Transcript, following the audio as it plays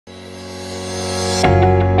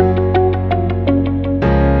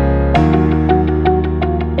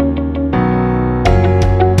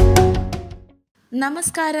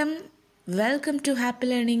നമസ്കാരം, welcome to happy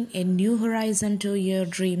learning A new horizon to your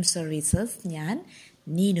dream services. ഞാൻ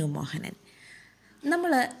നീനു മോഹനൻ.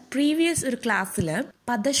 നമ്മൾ previous ഒരു ക്ലാസ്സിൽ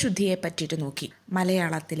പദശുദ്ധിയെ പറ്റിയിട്ട് നോക്കി.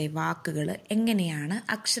 മലയാളത്തിലെ വാക്കുകൾ എങ്ങനെയാണ്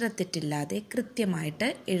അക്ഷരത്തെറ്റില്ലാതെ കൃത്യമായിട്ട്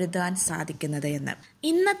എഴുതാൻ സാധിക്കുന്നത് എന്ന്.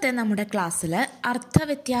 ഇന്നത്തെ നമ്മുടെ ക്ലാസ്സിൽ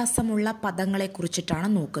അർത്ഥവ്യത്യാസമുള്ള പദങ്ങളെ കുറിച്ചിട്ടാണ്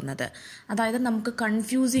നോക്കുന്നത്. അതായത് നമുക്ക്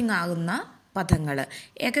കൺഫ്യൂസിങ് ആകുന്ന പദങ്ങൾ,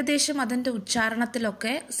 ഏകദേശം അതിൻ്റെ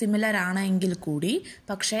ഉച്ചാരണത്തിലൊക്കെ സിമിലർ ആണ് എങ്കിൽ കൂടി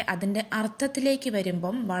പക്ഷേ അതിൻ്റെ അർത്ഥത്തിലേക്ക്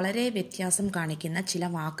വരുമ്പം വളരെ വ്യത്യാസം കാണിക്കുന്ന ചില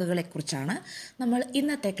വാക്കുകളെക്കുറിച്ചാണ് നമ്മൾ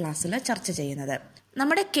ഇന്നത്തെ ക്ലാസ്സിൽ ചർച്ച ചെയ്യുന്നത്.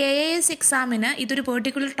 നമ്മുടെ KAS എക്സാമിന് ഇതൊരു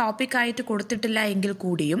പെർട്ടിക്കുലർ ടോപ്പിക്കായിട്ട് കൊടുത്തിട്ടില്ല എങ്കിൽ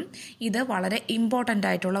കൂടിയും ഇത് വളരെ ഇമ്പോർട്ടൻ്റ്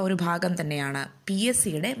ആയിട്ടുള്ള ഒരു ഭാഗം തന്നെയാണ്.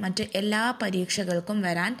 PSCയുടെ മറ്റ് എല്ലാ പരീക്ഷകൾക്കും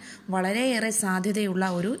വരാൻ വളരെയേറെ സാധ്യതയുള്ള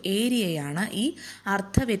ഒരു ഏരിയയാണ് ഈ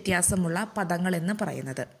അർത്ഥവ്യത്യാസമുള്ള പദങ്ങൾ എന്ന്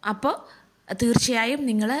പറയുന്നത്. അപ്പോൾ തീർച്ചയായും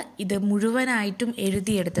നിങ്ങൾ ഇത് മുഴുവനായിട്ടും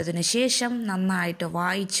എഴുതിയെടുത്തതിന് ശേഷം നന്നായിട്ട്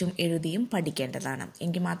വായിച്ചും എഴുതിയും പഠിക്കേണ്ടതാണ്.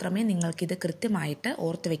 എങ്കിൽ മാത്രമേ നിങ്ങൾക്കിത് കൃത്യമായിട്ട്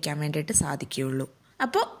ഓർത്ത് വയ്ക്കാൻ വേണ്ടിയിട്ട് സാധിക്കുകയുള്ളൂ.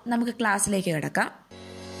 അപ്പോൾ നമുക്ക് ക്ലാസ്സിലേക്ക് കിടക്കാം.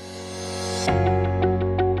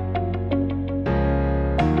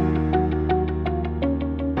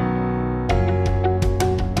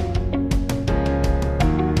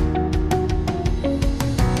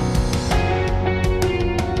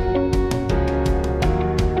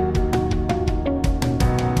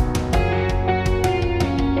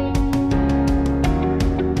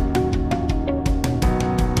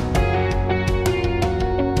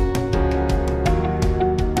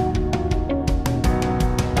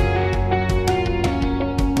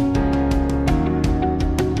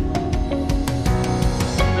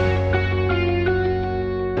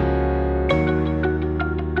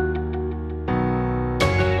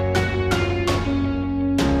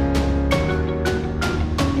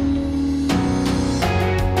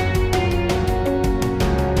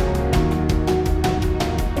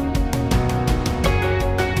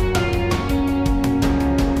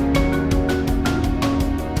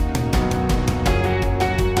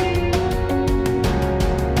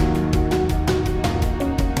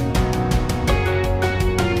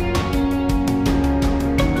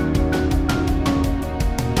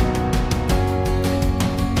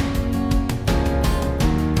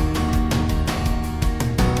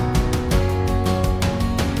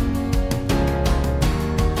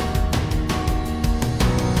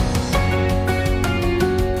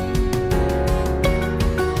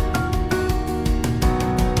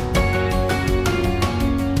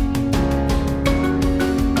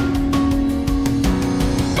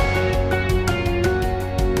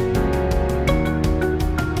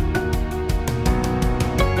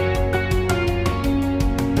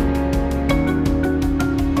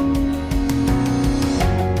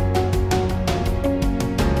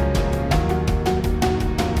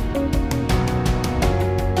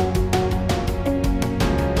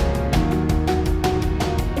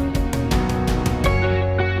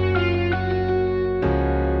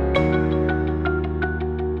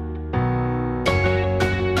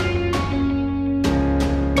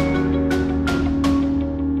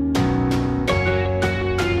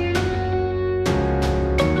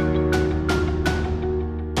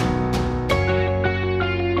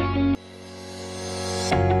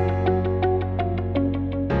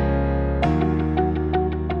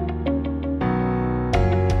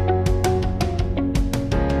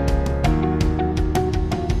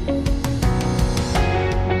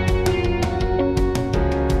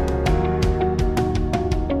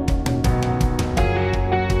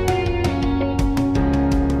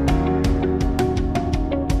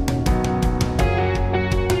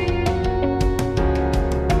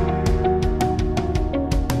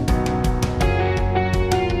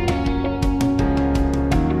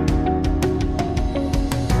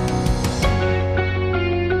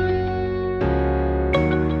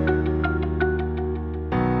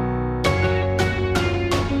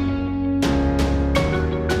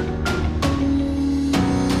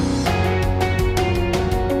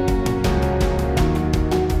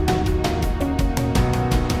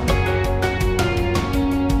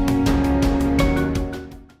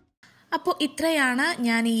 അപ്പോൾ ഇത്രയാണ്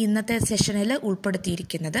ഞാൻ ഈ ഇന്നത്തെ സെഷനിൽ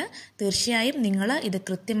ഉൾപ്പെടുത്തിയിരിക്കുന്നത്. തീർച്ചയായും നിങ്ങൾ ഇത്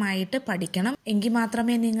കൃത്യമായിട്ട് പഠിക്കണം. എങ്കിൽ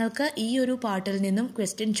മാത്രമേ നിങ്ങൾക്ക് ഈ ഒരു പാർട്ടിൽ നിന്നും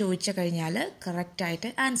ക്വസ്റ്റ്യൻ ചോദിച്ചു കഴിഞ്ഞാൽ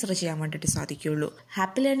കറക്റ്റായിട്ട് ആൻസർ ചെയ്യാൻ വേണ്ടിയിട്ട് സാധിക്കുകയുള്ളൂ.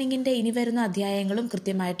 ഹാപ്പി ലേണിംഗിൻ്റെ ഇനി വരുന്ന അധ്യായങ്ങളും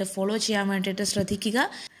കൃത്യമായിട്ട് ഫോളോ ചെയ്യാൻ വേണ്ടിയിട്ട് ശ്രദ്ധിക്കുക.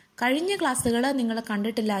 കഴിഞ്ഞ ക്ലാസ്സുകൾ നിങ്ങൾ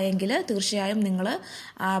കണ്ടിട്ടില്ല എങ്കിൽ തീർച്ചയായും നിങ്ങൾ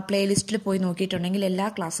പ്ലേലിസ്റ്റിൽ പോയി നോക്കിയിട്ടുണ്ടെങ്കിൽ എല്ലാ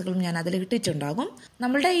ക്ലാസ്സുകളും ഞാൻ അതിൽ ഇട്ടിട്ടുണ്ടാകും.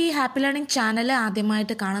 നമ്മളുടെ ഈ ഹാപ്പി ലേണിംഗ് ചാനൽ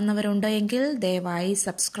ആദ്യമായിട്ട് കാണുന്നവരുണ്ട് എങ്കിൽ ദയവായി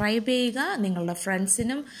സബ്സ്ക്രൈബ് ചെയ്യുക. നിങ്ങളുടെ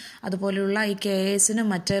ഫ്രണ്ട്സിനും അതുപോലെയുള്ള ഈ KASനും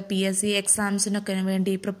മറ്റ് PSC എക്സാംസിനൊക്കെ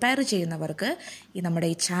വേണ്ടി പ്രിപ്പയർ ചെയ്യുന്നവർക്ക് നമ്മുടെ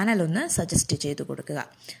ഈ ചാനൽ ഒന്ന് സജസ്റ്റ് ചെയ്ത് കൊടുക്കുക.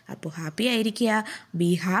 അപ്പോൾ ഹാപ്പി ആയിരിക്കുക.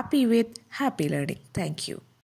 Be happy with happy learning. Thank you.